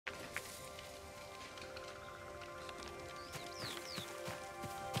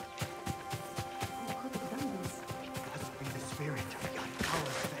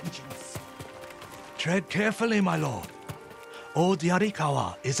Tread carefully, my lord. Old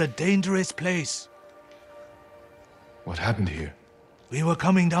Yarikawa is a dangerous place. What happened here? We were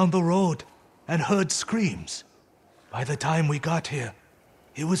coming down the road and heard screams. By the time we got here,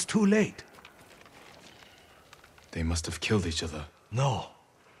 it was too late. They must have killed each other. No.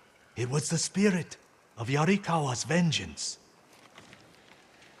 It was the spirit of Yarikawa's vengeance.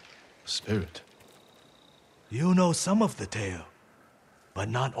 Spirit? You know some of the tale, but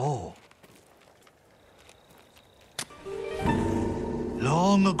not all.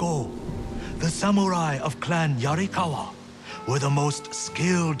 Long ago, the samurai of Clan Yarikawa were the most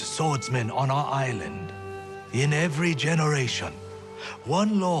skilled swordsmen on our island. In every generation,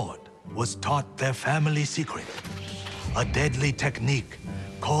 one lord was taught their family secret, a deadly technique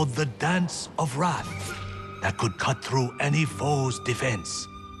called the Dance of Wrath that could cut through any foe's defense.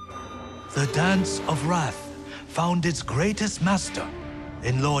 The Dance of Wrath found its greatest master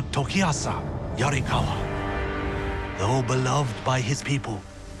in Lord Tokiyasa Yarikawa. Though beloved by his people,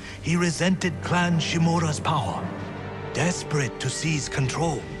 he resented Clan Shimura's power. Desperate to seize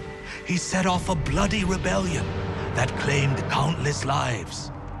control, he set off a bloody rebellion that claimed countless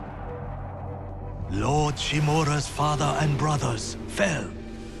lives. Lord Shimura's father and brothers fell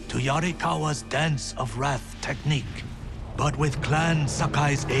to Yarikawa's Dance of Wrath technique. But with Clan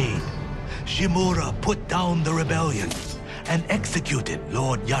Sakai's aid, Shimura put down the rebellion and executed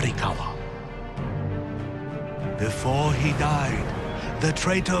Lord Yarikawa. Before he died, the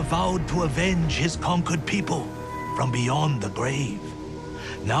traitor vowed to avenge his conquered people from beyond the grave.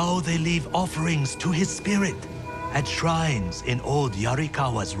 Now they leave offerings to his spirit at shrines in old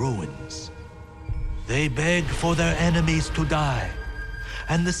Yarikawa's ruins. They beg for their enemies to die,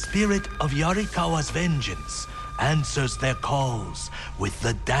 and the spirit of Yarikawa's vengeance answers their calls with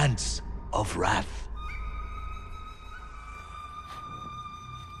the Dance of Wrath.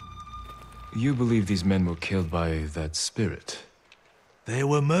 You believe these men were killed by that spirit? They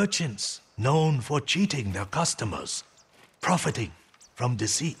were merchants known for cheating their customers, profiting from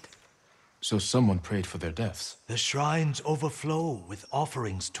deceit. So someone prayed for their deaths? The shrines overflow with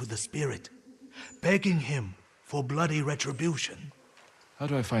offerings to the spirit, begging him for bloody retribution. How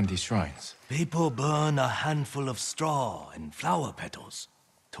do I find these shrines? People burn a handful of straw and flower petals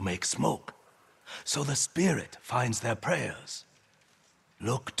to make smoke, so the spirit finds their prayers.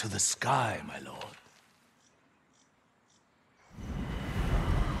 Look to the sky, my lord.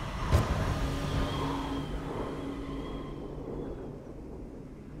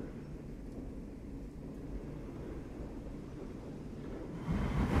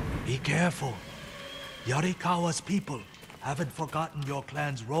 Be careful. Yarikawa's people haven't forgotten your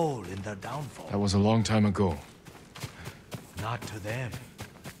clan's role in their downfall. That was a long time ago. Not to them.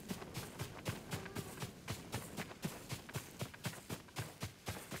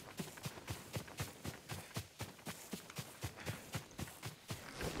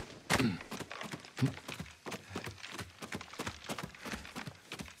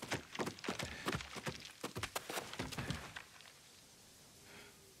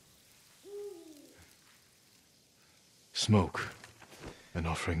 Smoke. An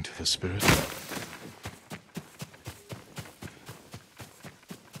offering to the spirit?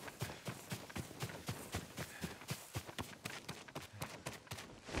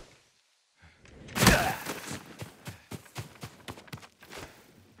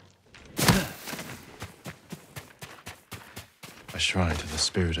 A shrine to the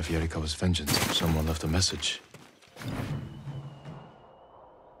spirit of Yarikawa's vengeance. Someone left a message.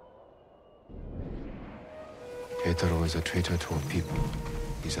 Keitaro is a traitor to our people.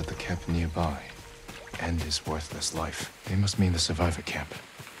 He's at the camp nearby. End his worthless life. They must mean the survivor camp.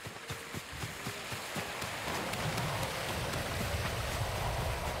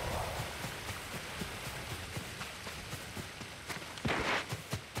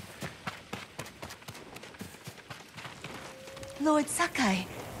 Lord Sakai,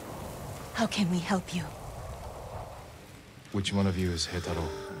 how can we help you? Which one of you is Keitaro?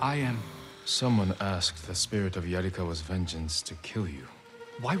 I am. Someone asked the spirit of Yarikawa's vengeance to kill you.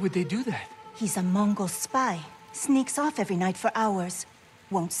 Why would they do that? He's a Mongol spy. Sneaks off every night for hours.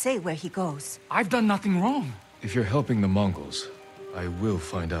 Won't say where he goes. I've done nothing wrong. If you're helping the Mongols, I will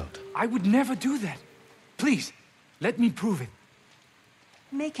find out. I would never do that. Please, let me prove it.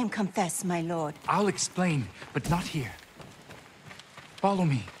 Make him confess, my lord. I'll explain, but not here. Follow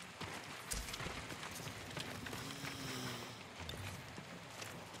me.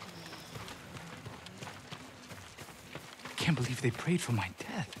 Can't believe they prayed for my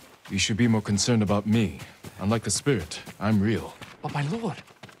death. You should be more concerned about me. Unlike the spirit, I'm real. But my lord,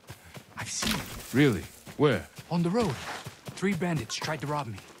 I've seen it. Really? Where? On the road. 3 bandits tried to rob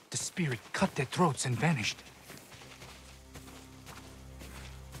me. The spirit cut their throats and vanished.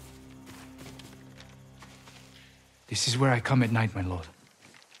 This is where I come at night, my lord.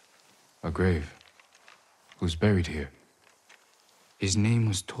 A grave. Who's buried here? His name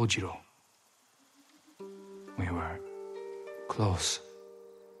was Tojiro. We were close.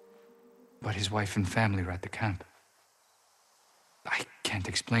 But his wife and family were at the camp. I can't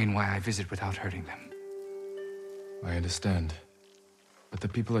explain why I visit without hurting them. I understand. But the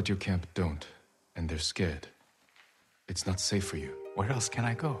people at your camp don't, and they're scared. It's not safe for you. Where else can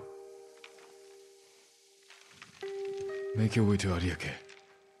I go? Make your way to Ariake.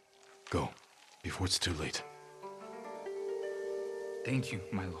 Go, before it's too late. Thank you,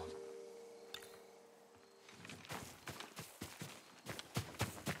 my lord.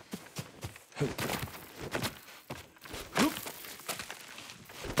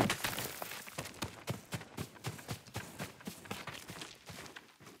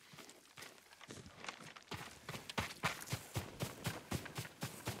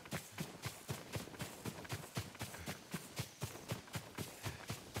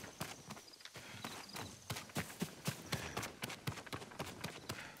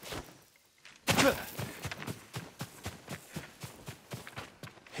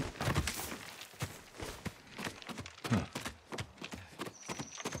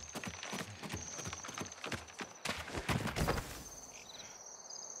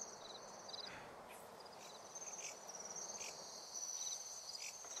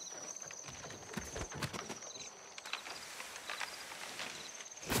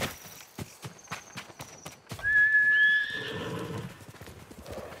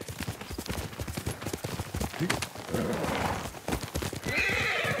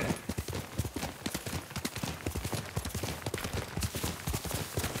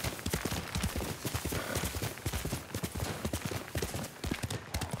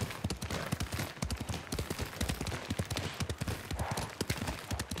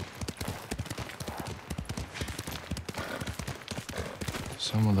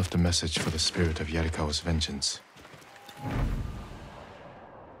 Someone left a message for the spirit of Yarikawa's vengeance.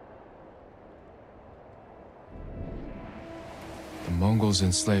 The Mongols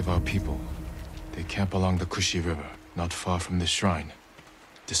enslave our people. They camp along the Kushi River, not far from this shrine.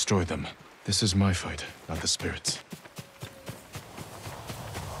 Destroy them. This is my fight, not the spirits.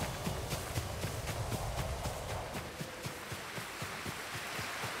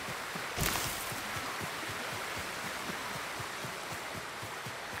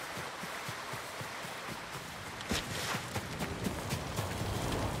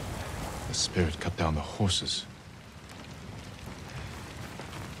 The spirit cut down the horses.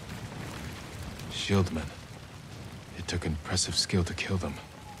 Shieldmen. It took impressive skill to kill them.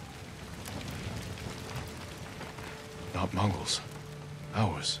 Not Mongols.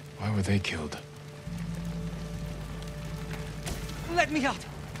 Ours. Why were they killed? Let me out!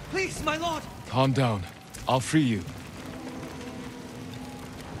 Please, my lord! Calm down. I'll free you.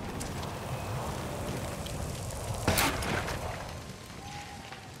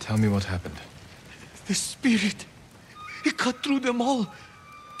 Tell me what happened. The spirit! He cut through them all!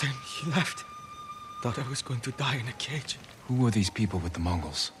 Then he left. Thought I was going to die in a cage. Who were these people with the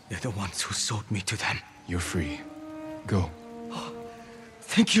Mongols? They're the ones who sold me to them. You're free. Go.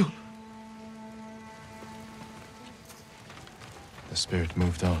 Thank you. The spirit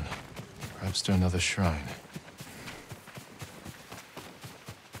moved on. Perhaps to another shrine.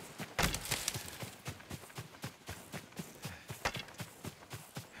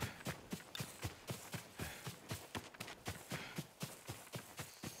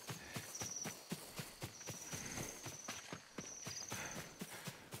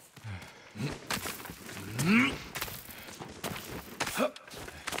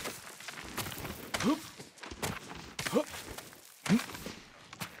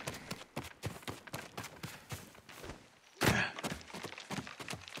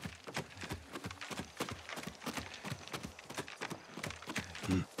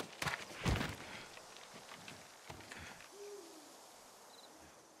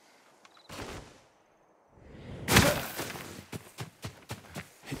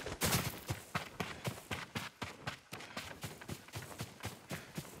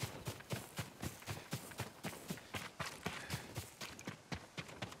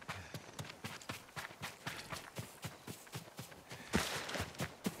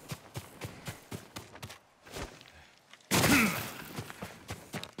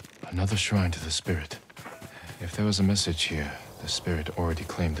 Another shrine to the spirit. If there was a message here, the spirit already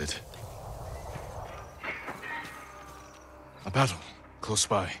claimed it. A battle, close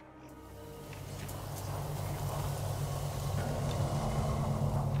by.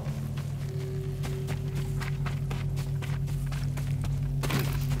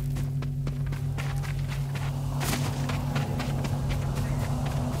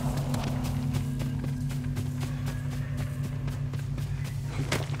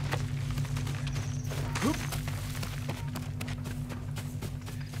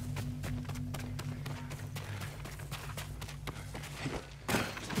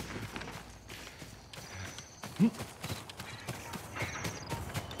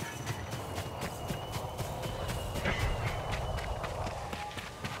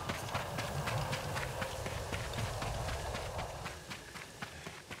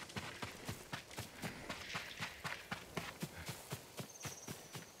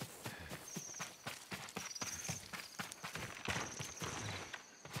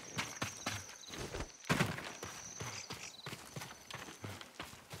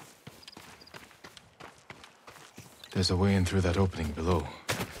 There's a way in through that opening below.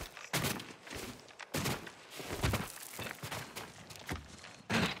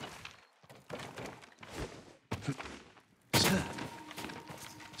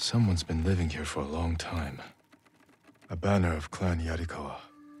 Someone's been living here for a long time. A banner of Clan Yarikawa.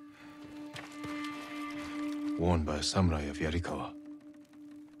 Worn by a samurai of Yarikawa.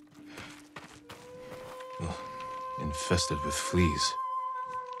 Ugh, infested with fleas.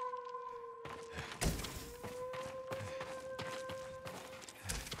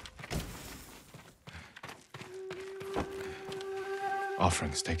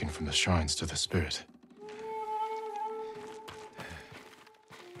 Offerings taken from the shrines to the spirit.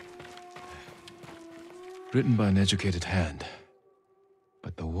 Written by an educated hand.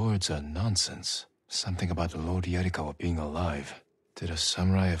 But the words are nonsense. Something about the Lord Yarikawa being alive. Did a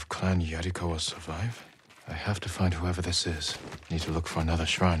samurai of Clan Yarikawa survive? I have to find whoever this is. Need to look for another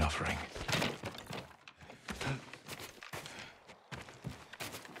shrine offering.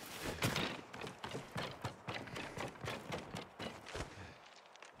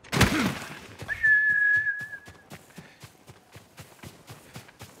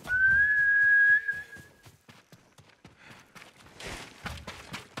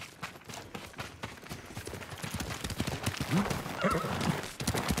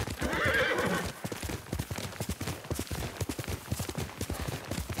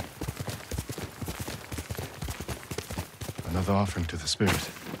 Another offering to the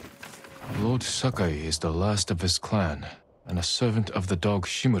spirit. Lord Sakai is the last of his clan, and a servant of the dog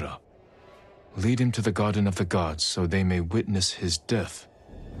Shimura. Lead him to the Garden of the Gods so they may witness his death.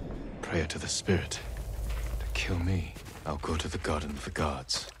 Prayer to the spirit. To kill me, I'll go to the Garden of the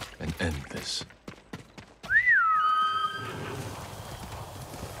Gods and end this.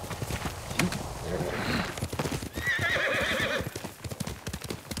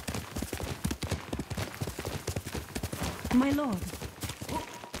 My lord.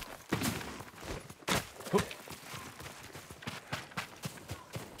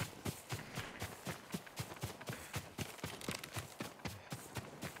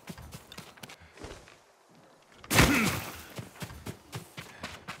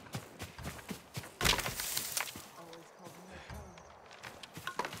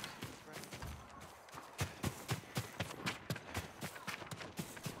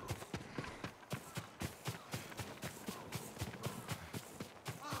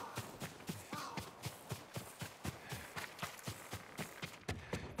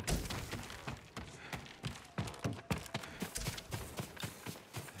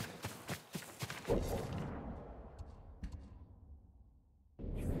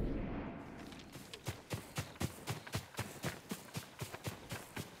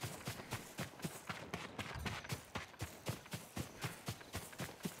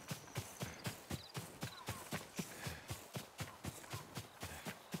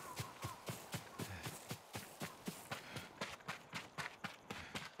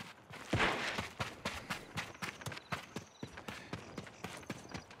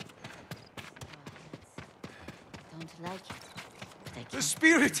 Like it, but I The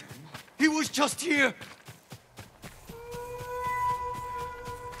spirit! He was just here!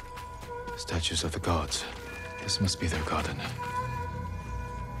 Statues of the gods. This must be their garden.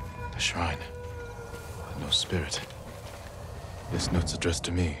 A shrine. But no spirit. This note's addressed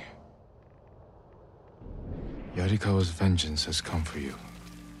to me. Yarikawa's vengeance has come for you.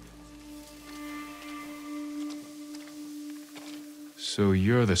 So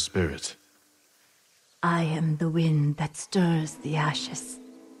you're the spirit. I am the wind that stirs the ashes.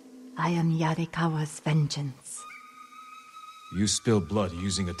 I am Yarikawa's vengeance. You spilled blood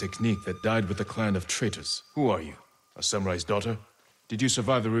using a technique that died with a clan of traitors. Who are you? A samurai's daughter? Did you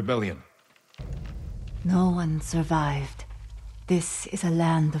survive the rebellion? No one survived. This is a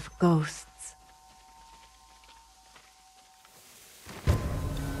land of ghosts.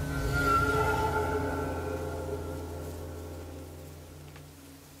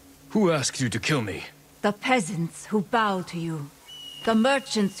 Who asked you to kill me? The peasants who bow to you. The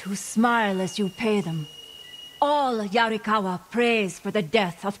merchants who smile as you pay them. All Yarikawa prays for the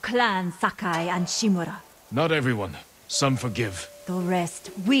death of Clan Sakai and Shimura. Not everyone. Some forgive. The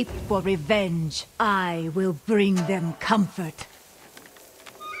rest weep for revenge. I will bring them comfort.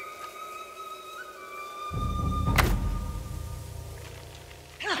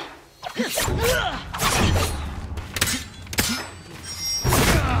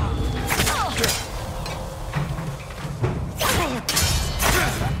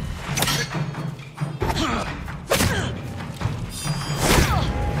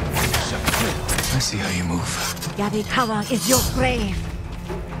 I see how you move. Yarikawa is your grave.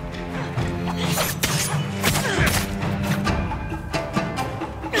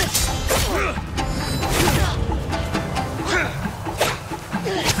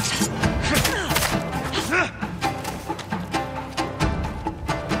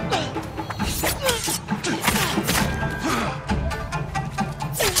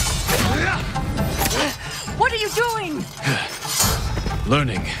 What are you doing?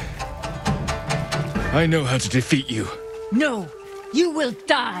 Learning. I know how to defeat you. No, you will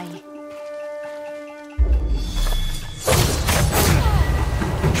die.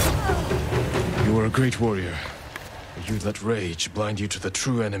 You are a great warrior. But you let rage blind you to the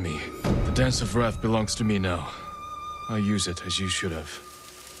true enemy. The Dance of Wrath belongs to me now. I use it as you should have.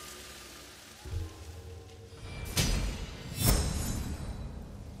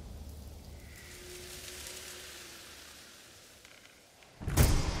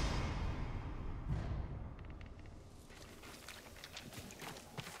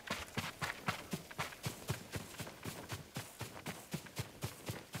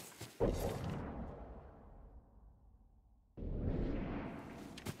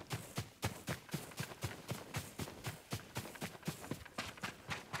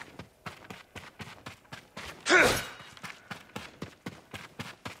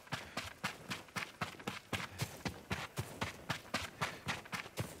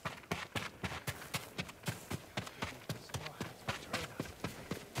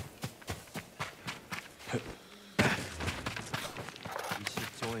 We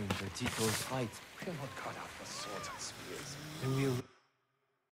should join the Jito's fight. We are not cut out for swords and spears. When we